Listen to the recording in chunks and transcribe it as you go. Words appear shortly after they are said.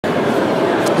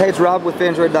Hey, it's Rob with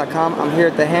Android.com. I'm here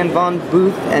at the Hanvon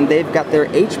booth, and they've got their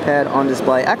HPAD on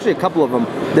display. Actually, a couple of them.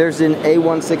 There's an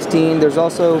A116. There's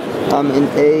also an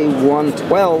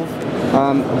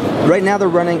A112. Right now they're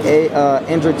running a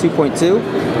Android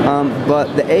 2.2,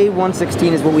 but the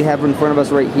A116 is what we have in front of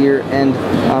us right here, and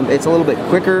it's a little bit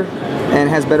quicker and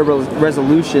has better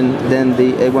resolution than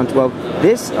the A112.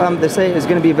 This, they say, is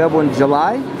going to be available in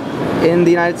July in the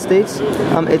United States.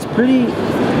 It's pretty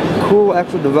cool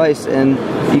actual device, and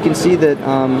you can see that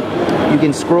you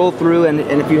can scroll through, and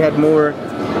if you had more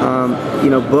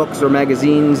books or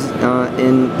magazines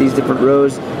in these different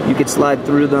rows, you could slide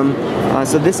through them.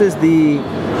 So this is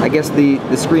I guess the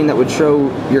screen that would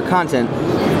show your content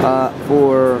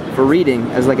for reading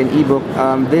as like an ebook.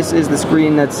 This is the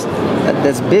screen that's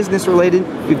business related.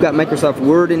 We've got Microsoft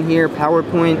Word in here,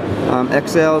 PowerPoint,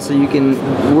 Excel, so you can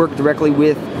work directly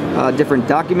with different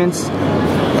documents.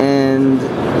 And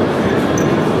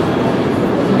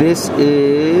this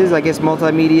is, I guess,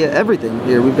 multimedia everything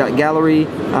here. We've got gallery,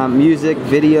 music,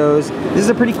 videos. This is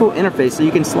a pretty cool interface, so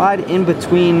you can slide in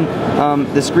between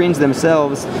the screens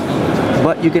themselves,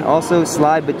 but you can also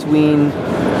slide between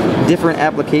different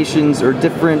applications or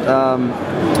different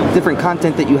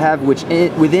content that you have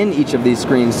within each of these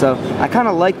screens. So I kind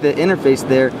of like the interface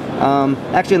there.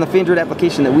 Actually, on the Android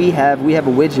application that we have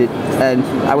a widget, and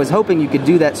I was hoping you could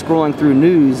do that scrolling through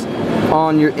news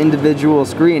on your individual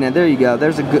screen, and there you go.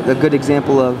 There's a good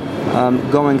example of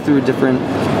going through different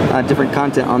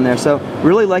content on there. So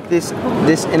really like this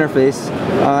interface.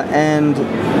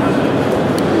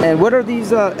 And what are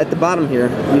these at the bottom here?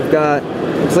 We've got,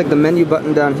 it's like the menu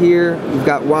button down here. We've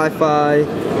got Wi-Fi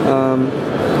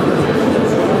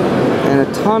and a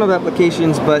ton of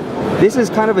applications, but this is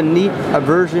kind of a neat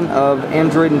version of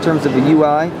Android in terms of the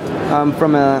UI.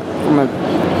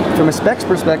 From a specs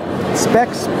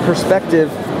perspective,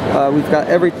 we've got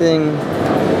everything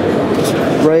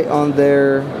right on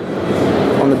there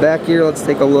on the back here. Let's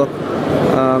take a look.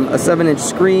 A 7-inch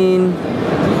screen,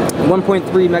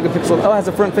 1.3 megapixel. Oh, it has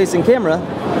a front-facing camera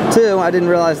too. I didn't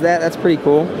realize that. That's pretty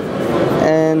cool.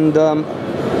 And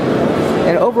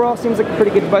overall, seems like a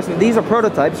pretty good device. These are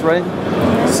prototypes, right?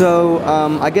 So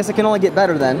I guess it can only get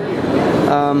better then.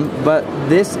 But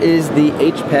this is the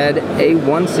HPAD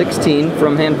A116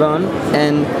 from Hanvon,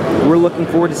 and we're looking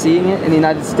forward to seeing it in the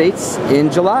United States in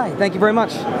July. Thank you very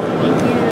much.